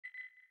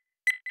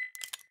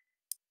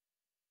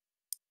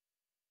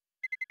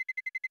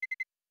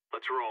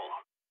Let's roll.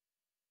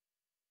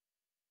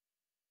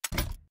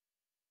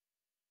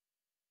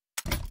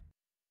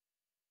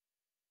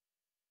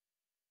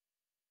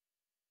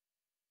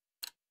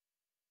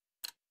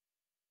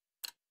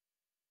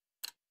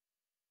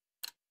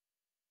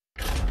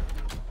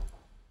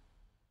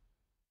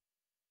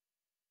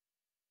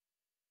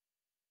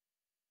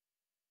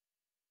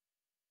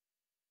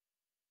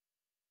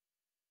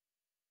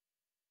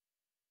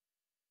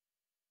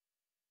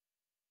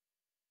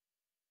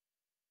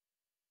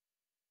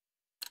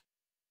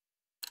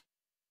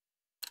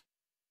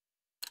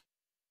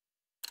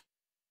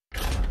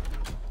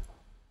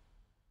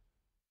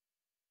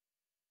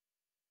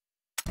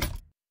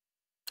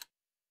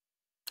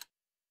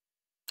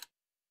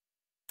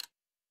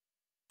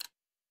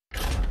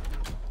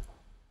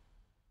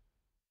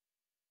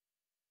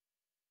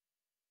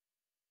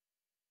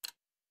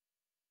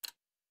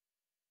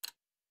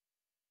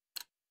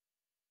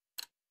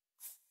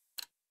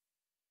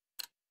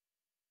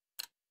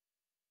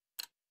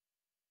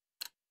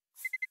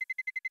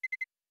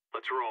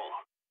 Let's roll.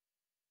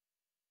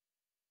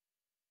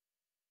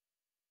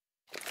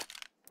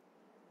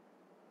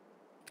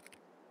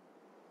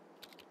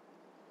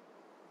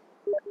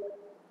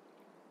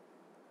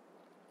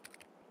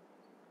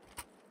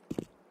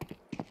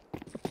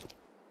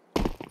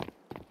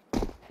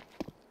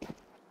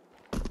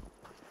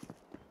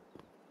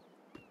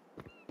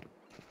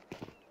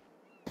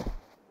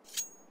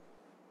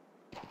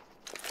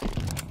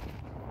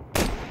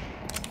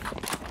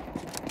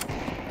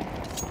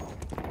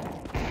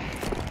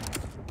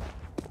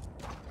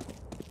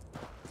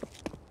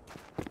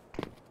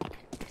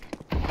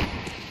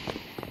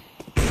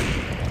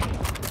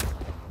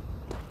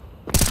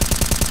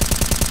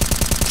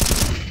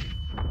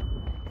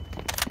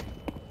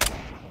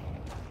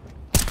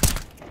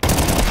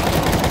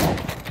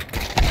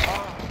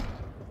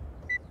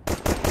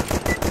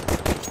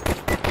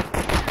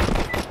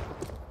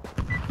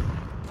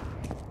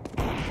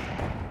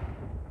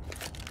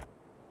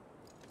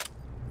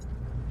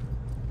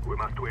 We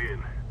must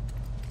win.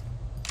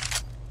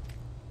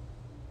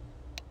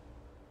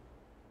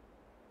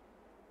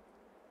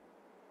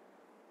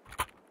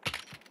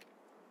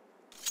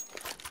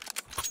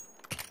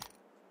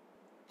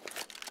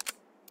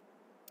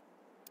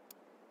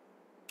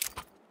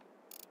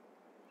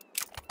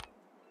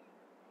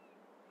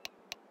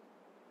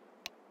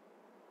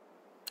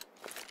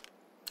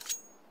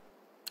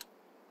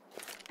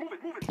 Move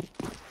it, move it!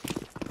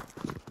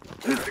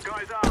 The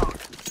guy's out!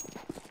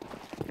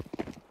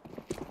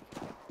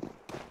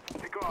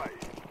 The guy!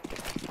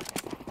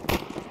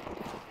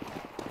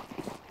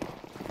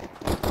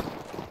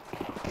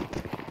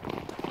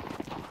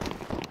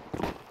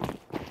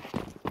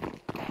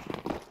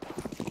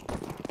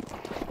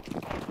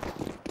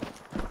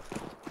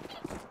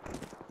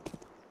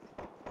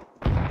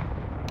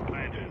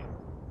 Planted.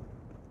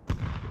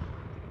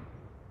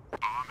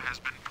 Bomb has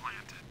been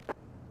planted.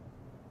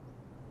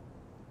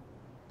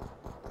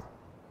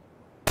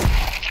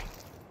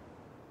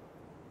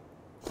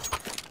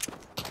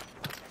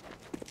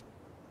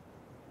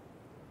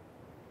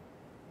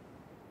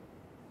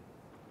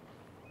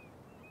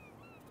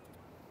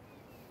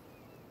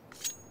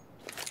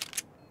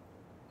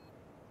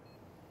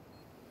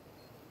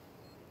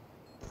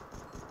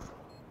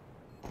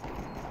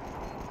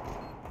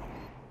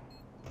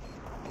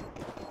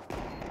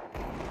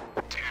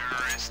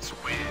 Terrorists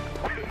win.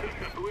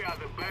 We are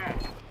the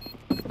best.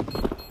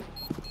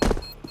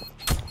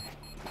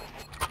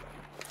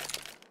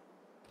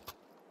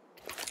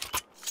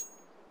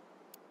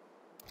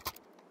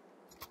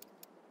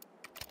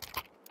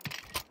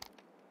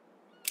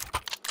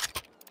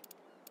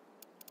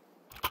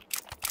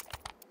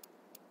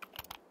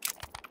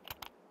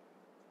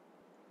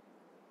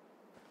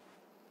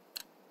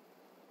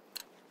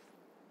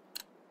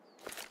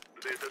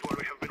 This is what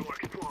we have been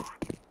working for.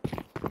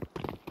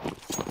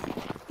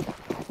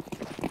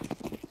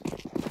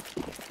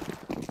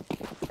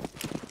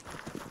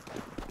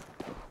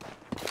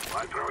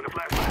 I'm throwing a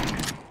flashback.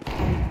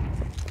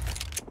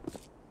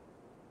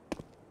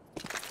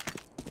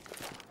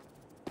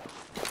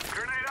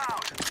 Grenade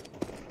out!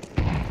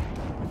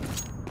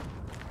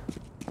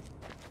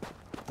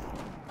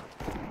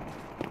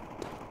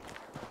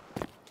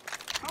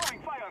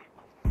 Throwing fire!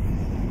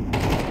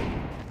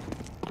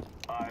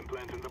 I'm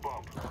planting the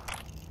bomb.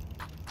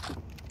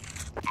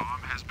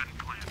 Bomb has been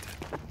planted.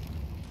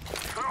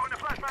 Throwing a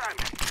flashbang!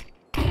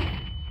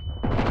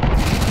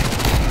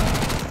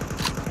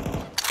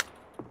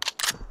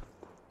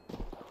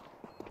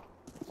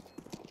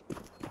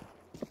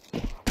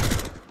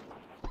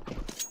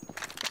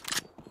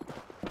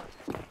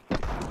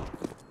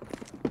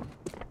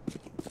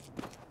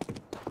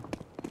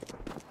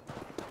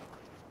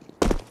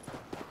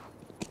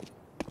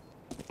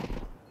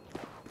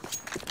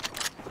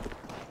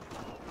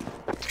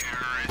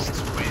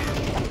 Terrorists win.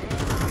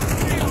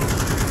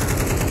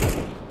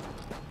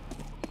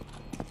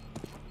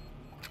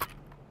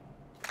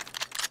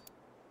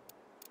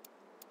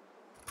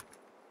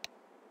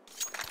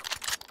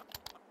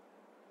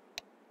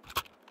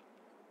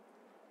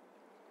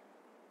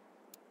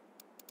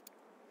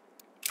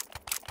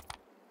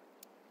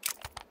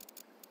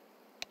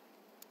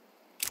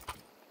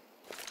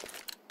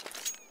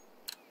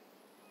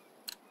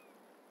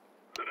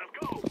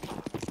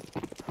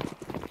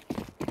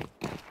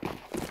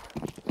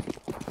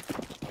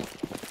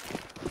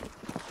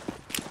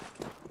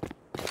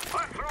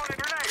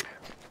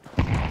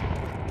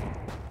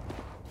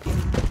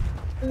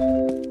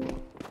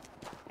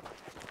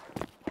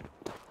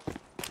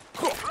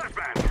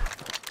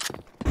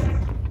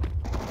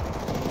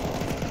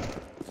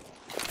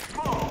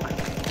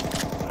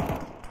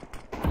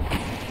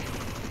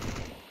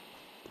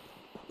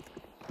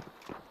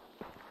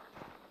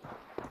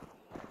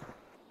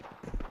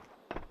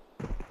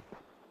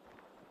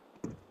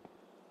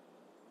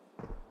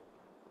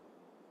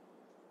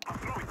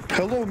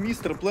 Hello,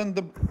 mister, plant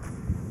the...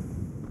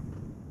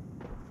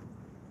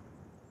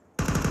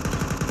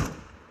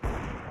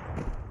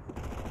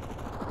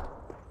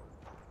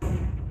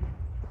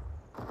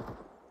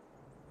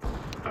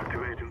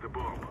 Activating the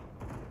bomb.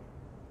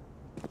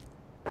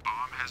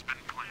 Bomb has been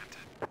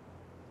planted.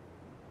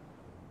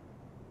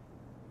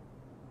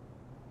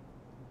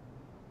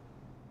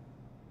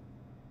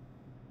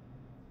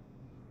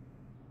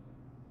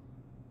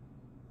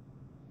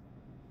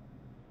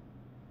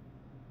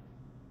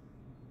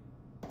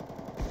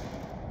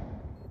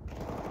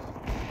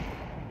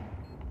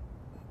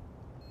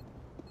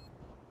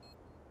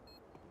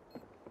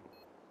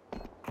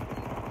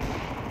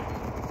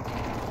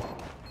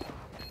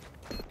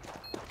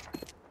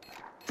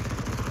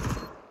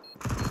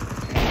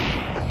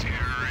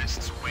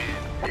 Terrorists win.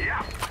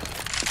 Yeah.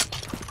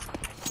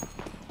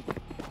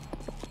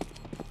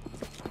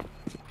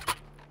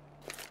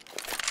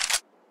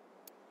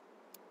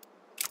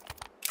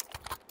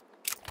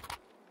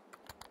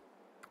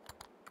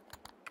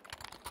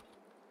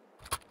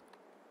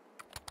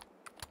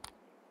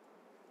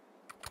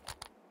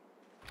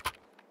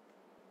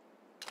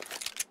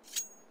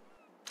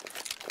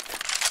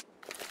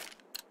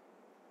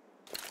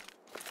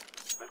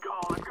 Let's go,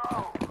 let's go.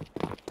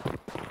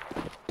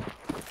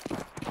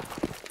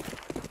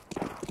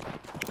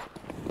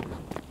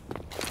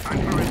 I'm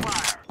throwing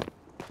fire.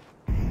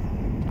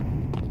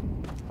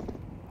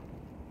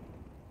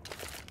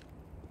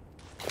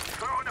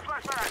 Throwing the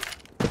flashbang.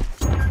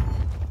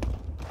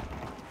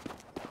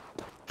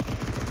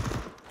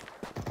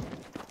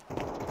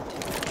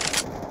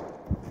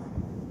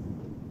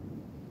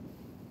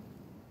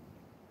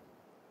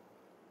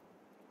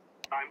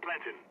 I'm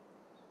planting.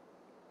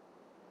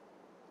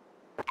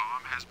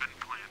 Bomb has been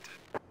planted.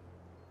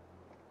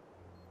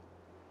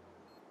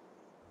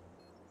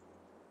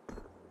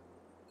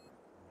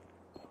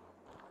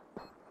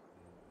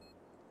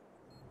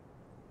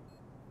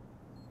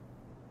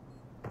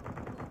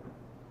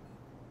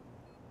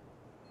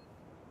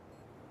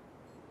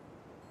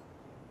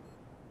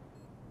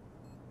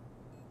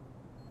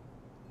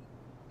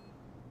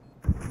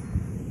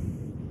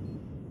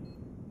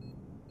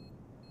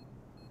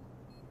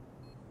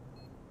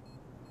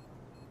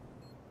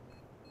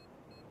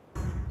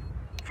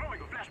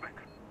 Throwing a flashbang.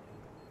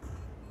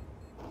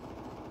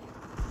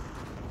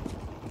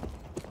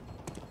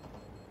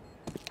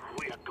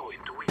 We are going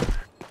to win.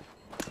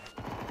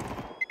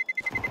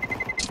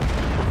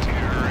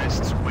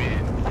 Terrorists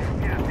win.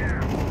 Yeah, yeah.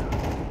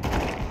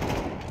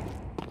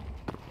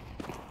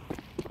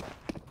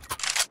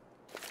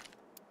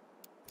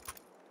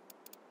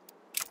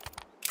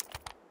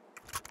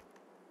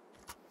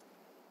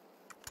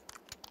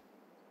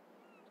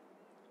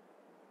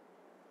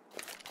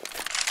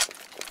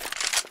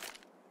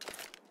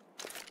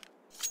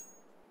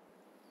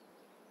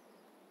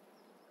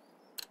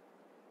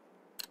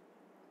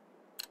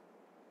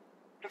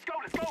 Let's go,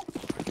 let's go.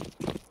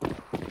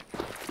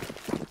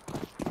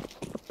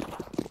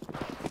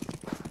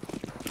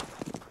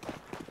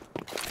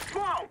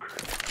 Smoke!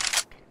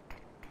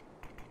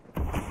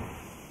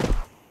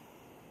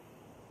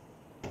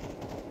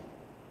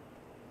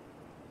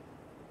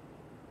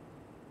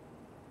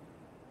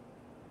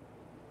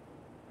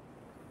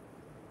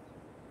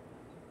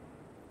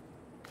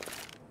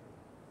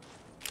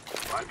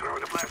 I'm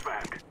throwing a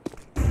flashbang.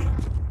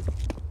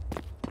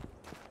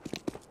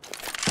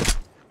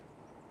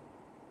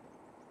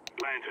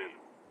 Planting.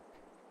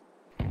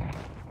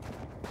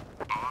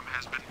 Bomb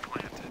has been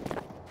planted.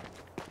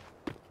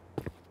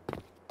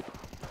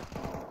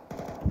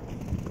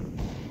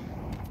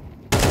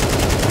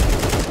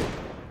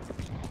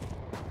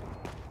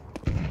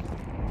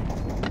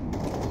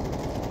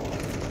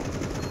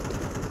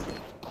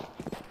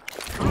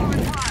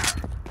 Throwing fire.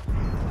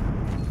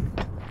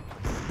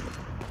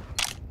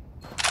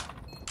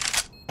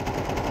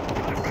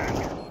 Flashbang.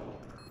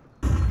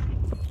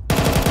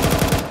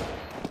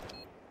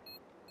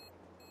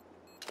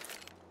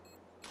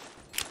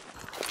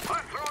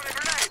 I'm throwing a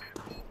grenade.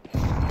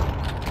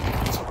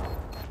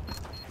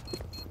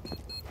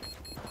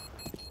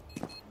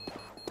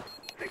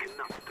 They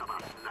cannot stop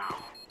us now.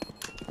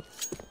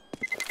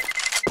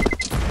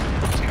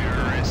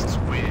 Terrorists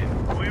win.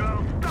 We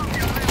will stop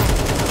you now.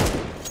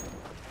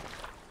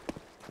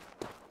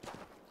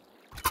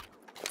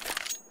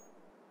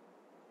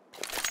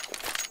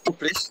 Oh,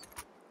 please.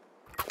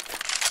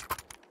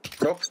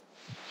 Drop.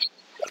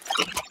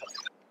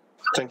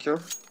 Thank you.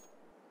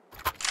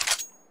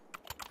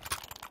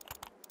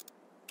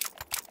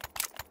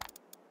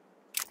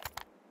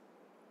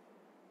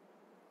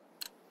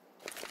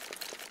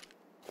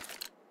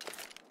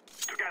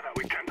 Together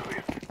we can do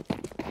this.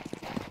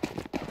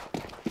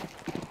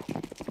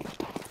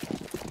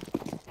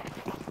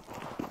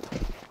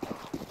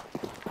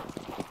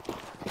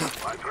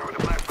 I'm throwing a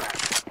flashbang.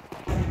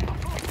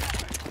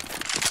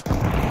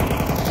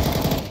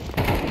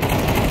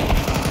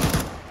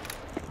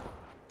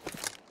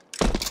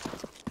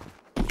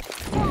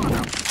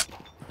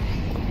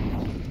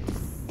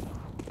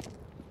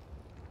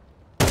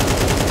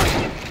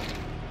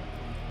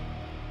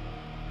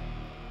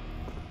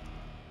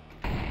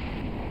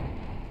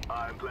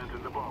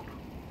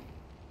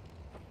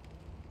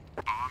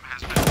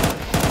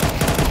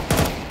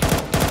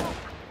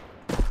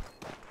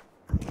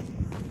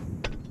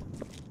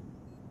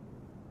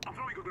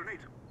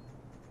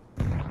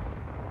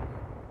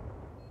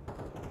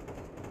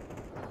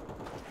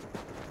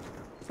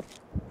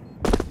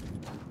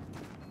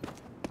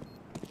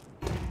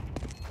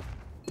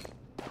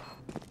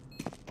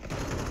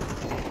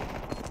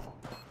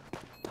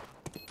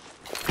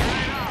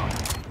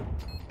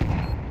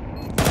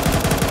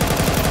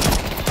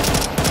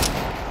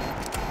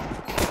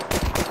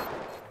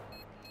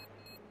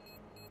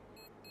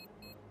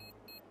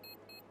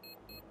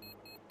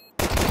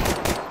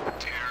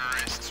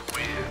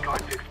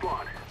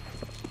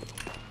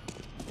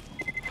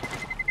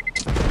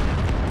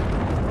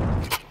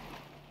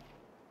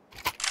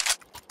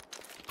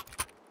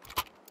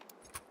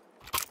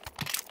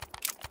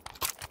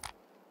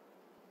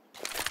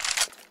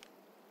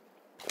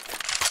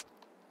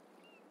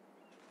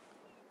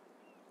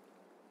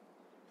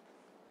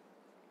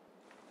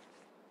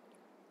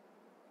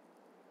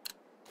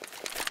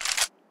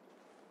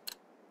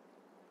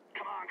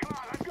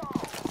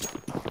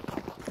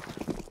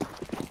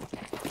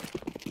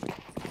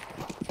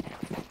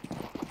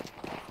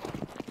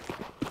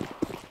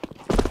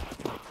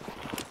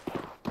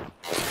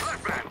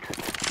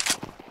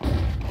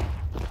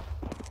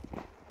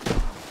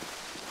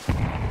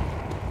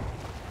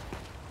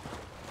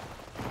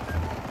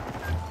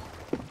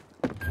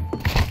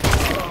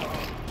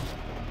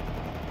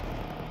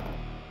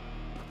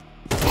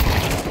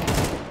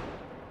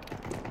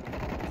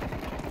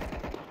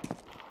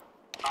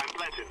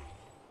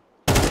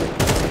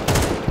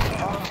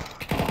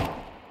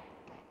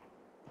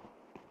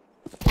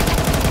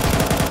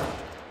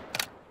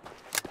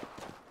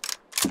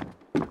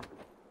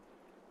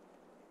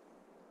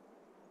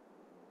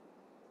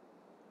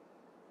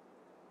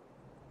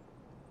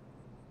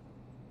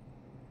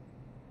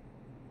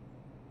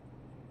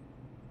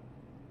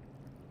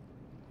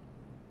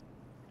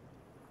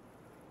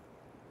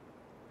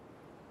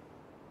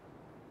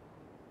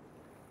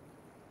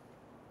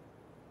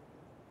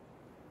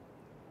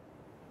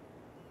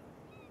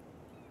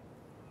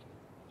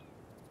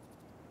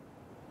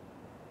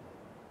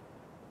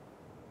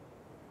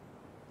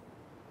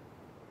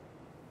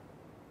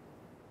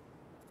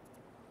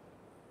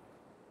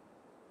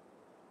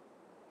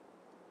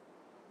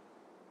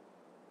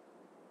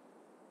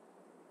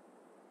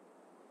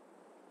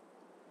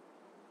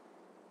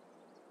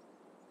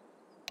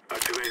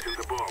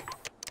 Activating the bomb.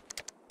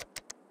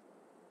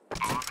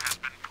 Bomb has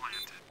been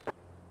planted.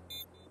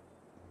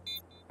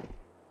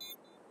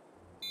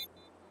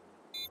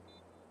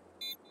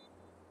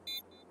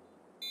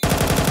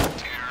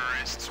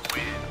 Terrorists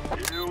win.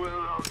 You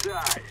will all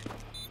die.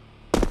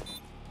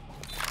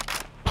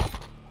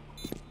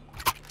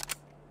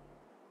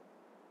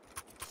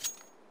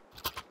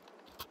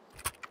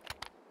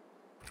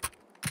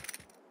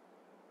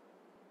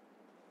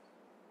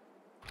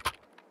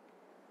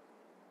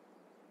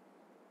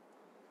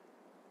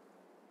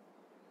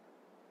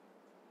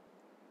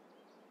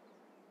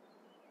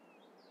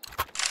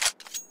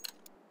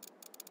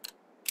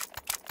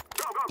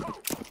 Go, go, go!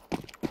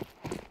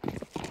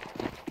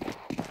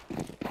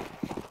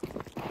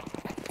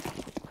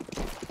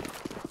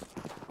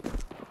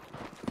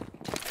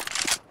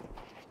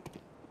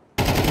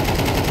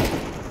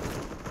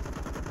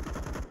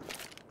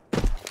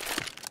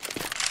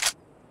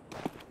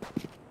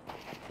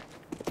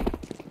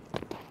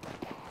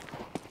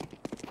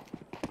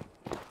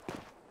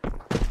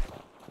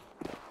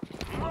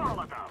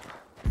 Molotov!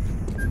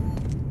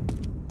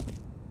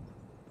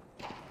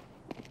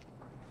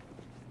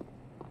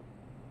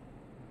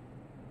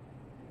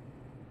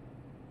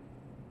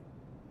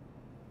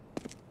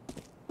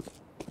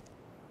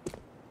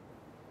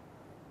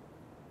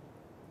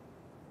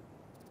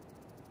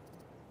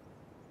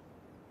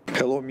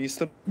 Hello,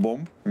 Mr.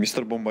 Bomb.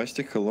 Mr.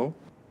 Bombastic, hello.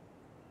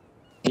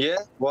 Yeah,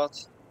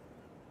 what?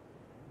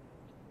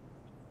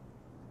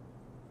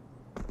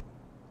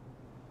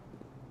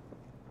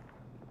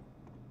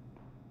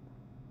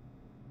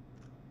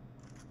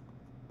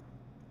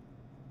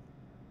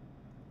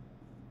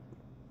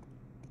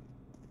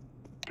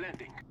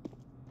 Planting.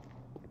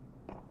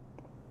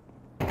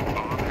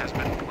 Bomb has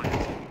been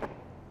planted.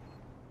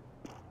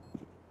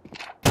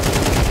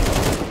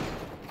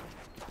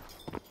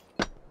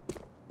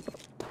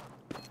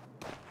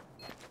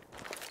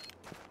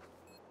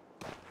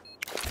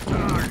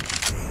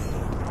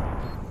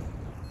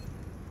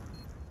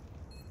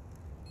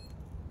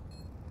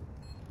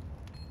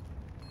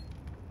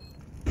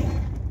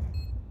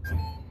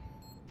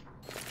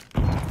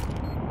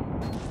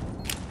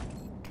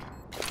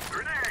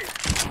 Grenade!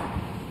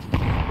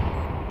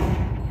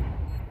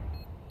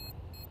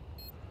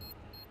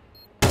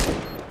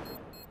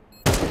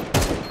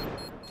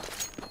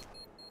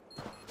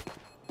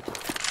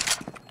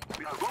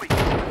 We are going.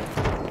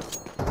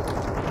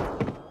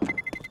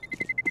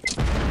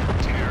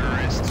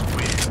 Terrorists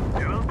win.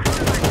 You will cry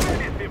like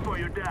credit before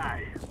you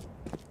die.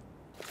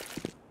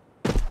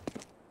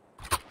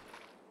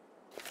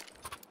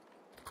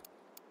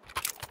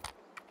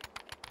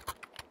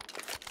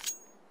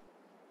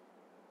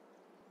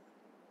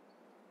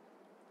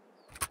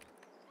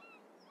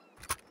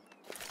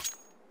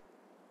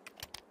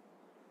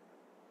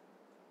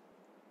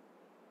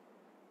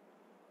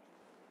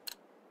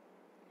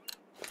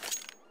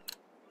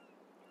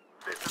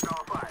 This is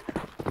all fine.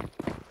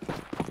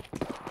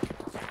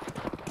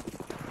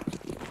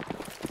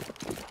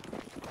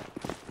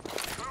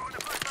 Throw in the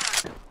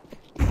flashbang.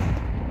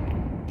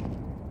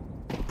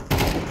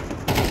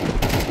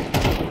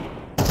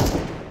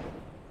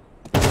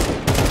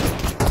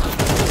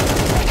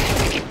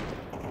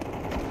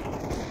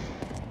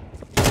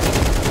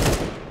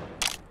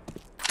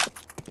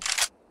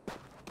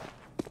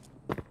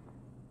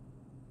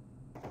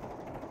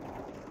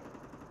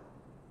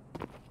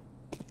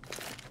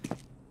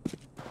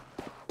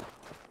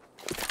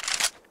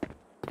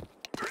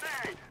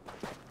 Grenade!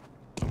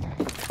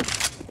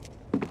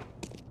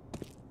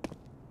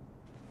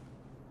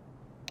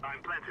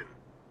 I'm planted.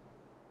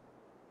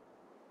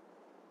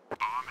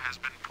 Bomb has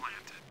been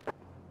planted.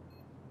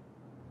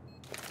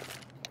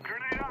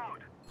 Grenade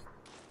out!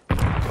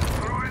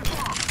 Throwing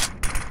bomb!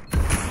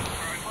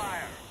 Throwing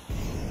fire!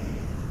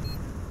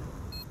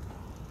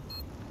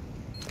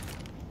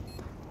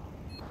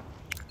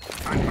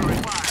 I'm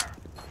throwing fire!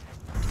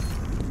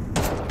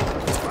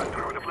 I'm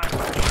throwing a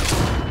flashbang.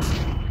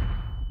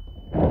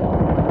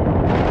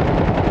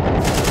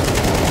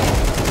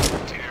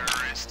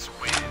 Terrorists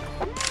win.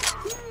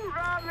 Woo-hoo!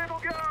 Run, little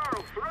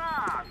girls,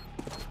 run!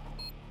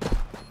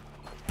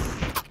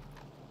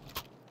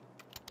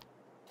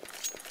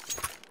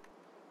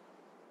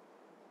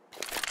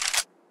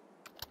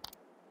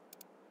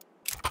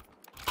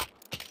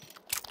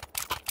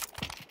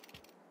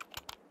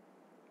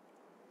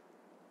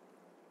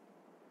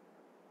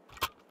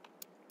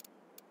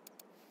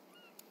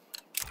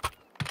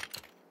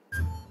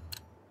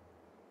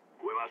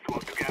 We must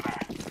work together.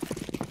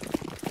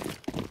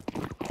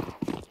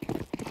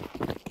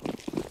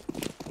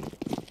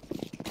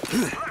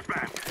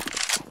 Flashbang!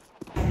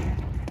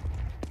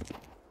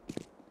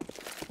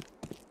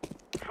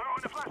 Throw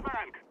in the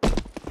flashbang!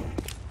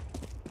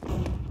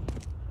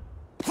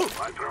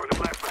 I'm throwing the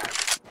flashbang.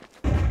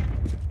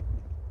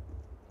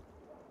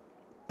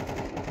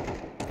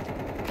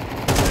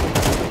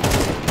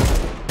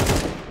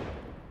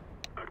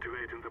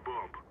 Activating the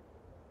bomb.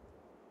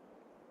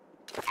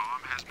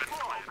 Bomb has been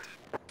planted.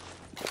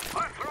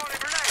 I'm throwing a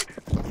grenade!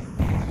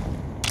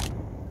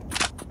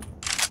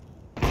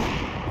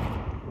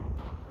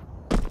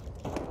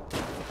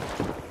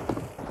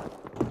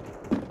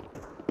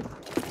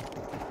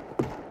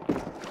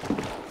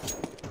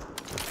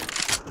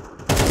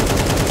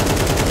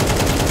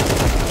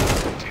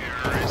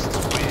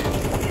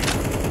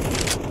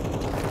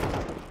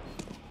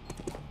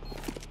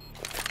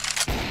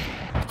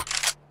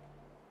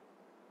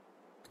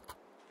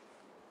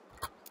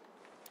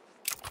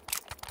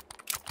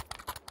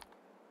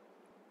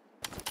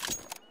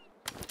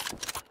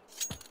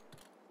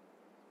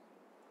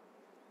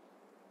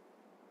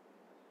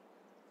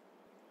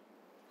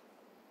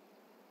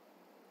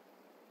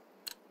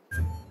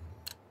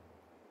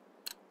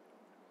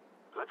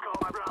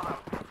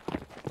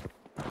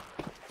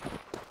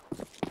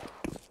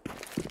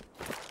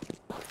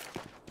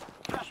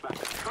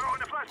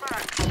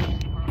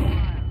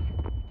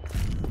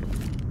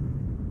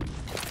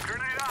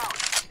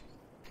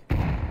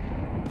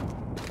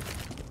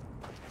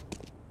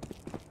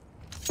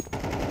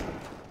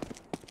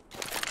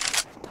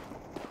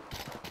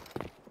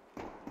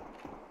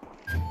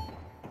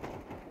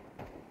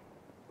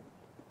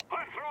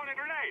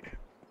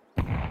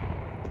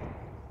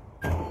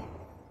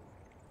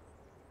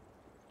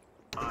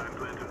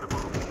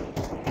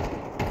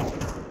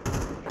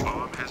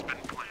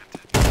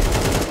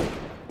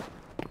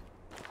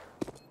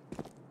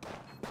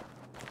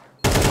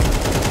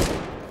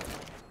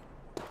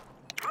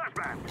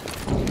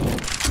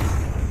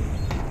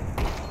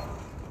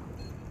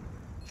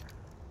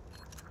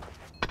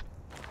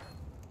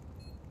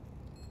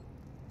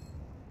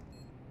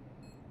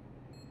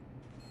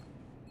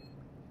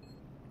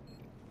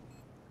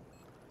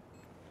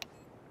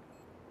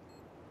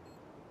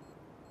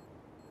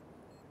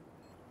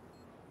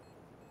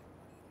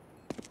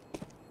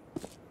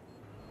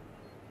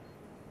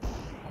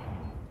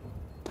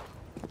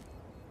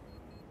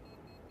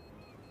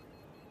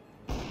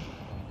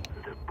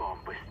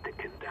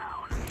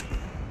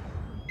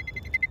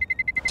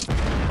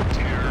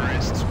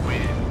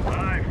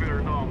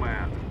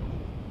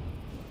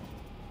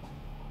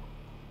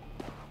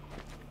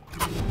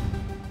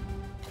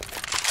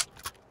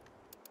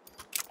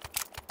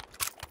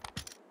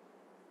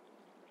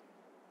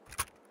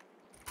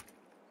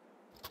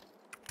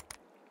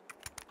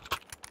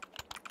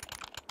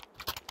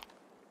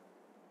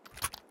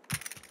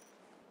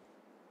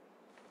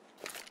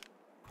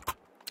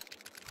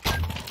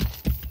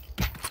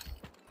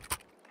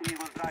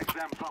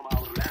 them from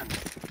our land.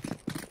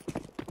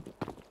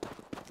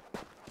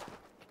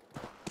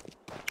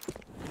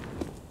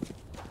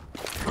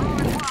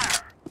 Throwing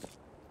fire.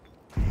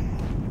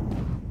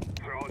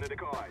 Throwing a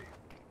decoy.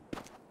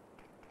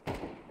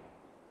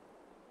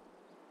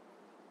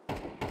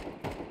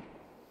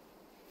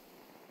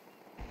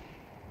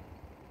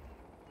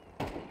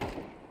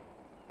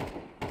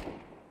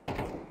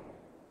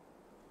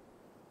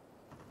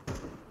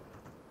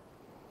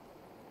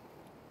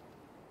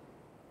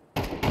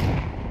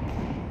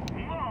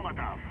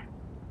 Molotov.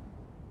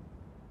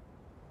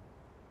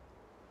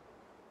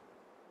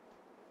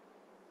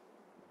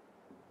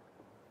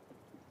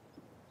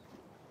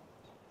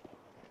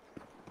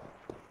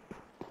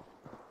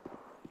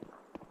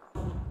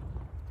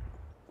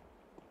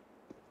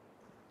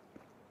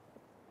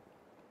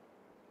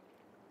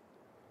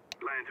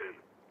 Planted.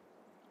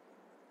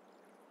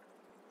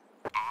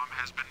 Bomb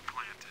has been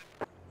planted.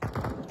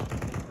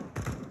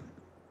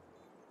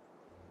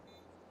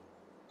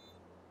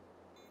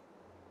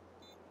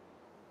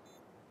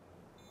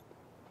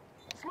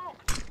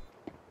 Smoke.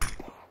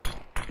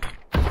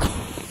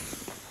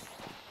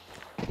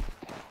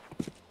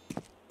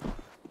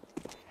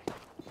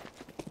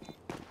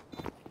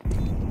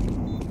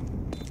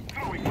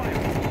 Throwing fire.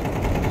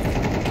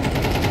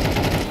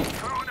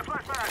 Throwing a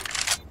flashbang.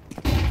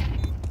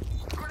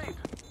 Grenade.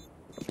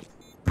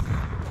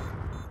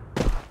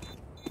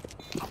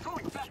 I'm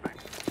throwing flashbang.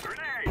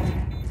 Grenade.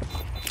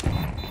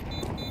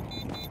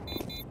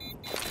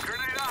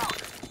 Grenade out.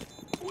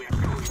 We're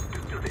going to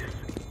do this.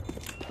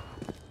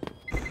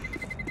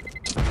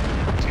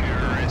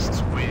 Terrorists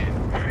win.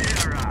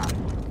 Fear us.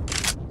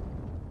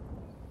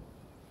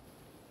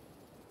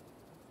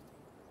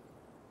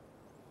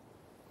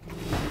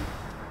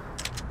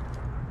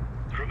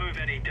 Remove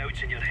any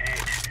doubts in your head.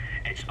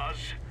 It's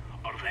us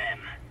or them.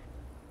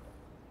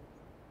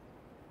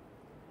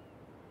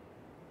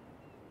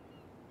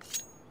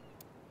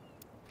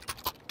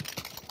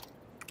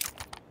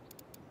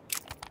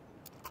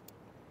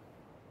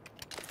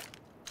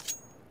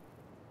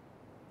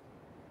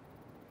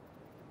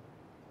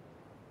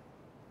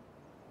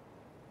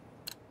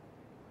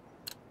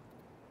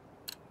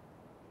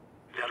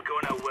 They're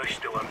gonna wish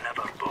they were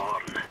never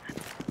born.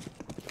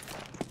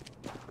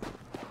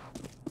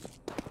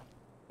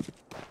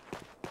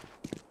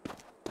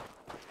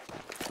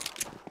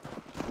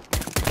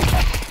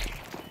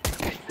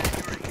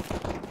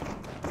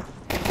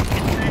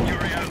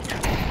 Incendiary out.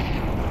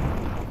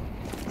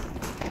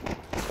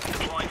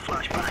 Deploying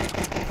flashbang.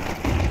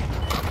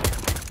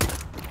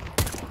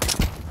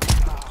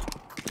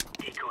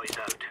 Decoys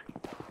out.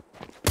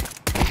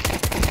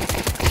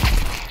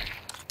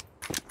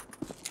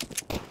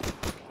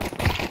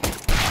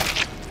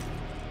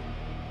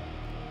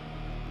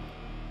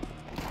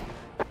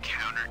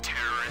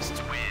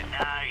 Counter-terrorists win.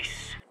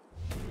 Nice.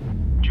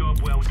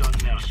 Job well done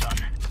there, son.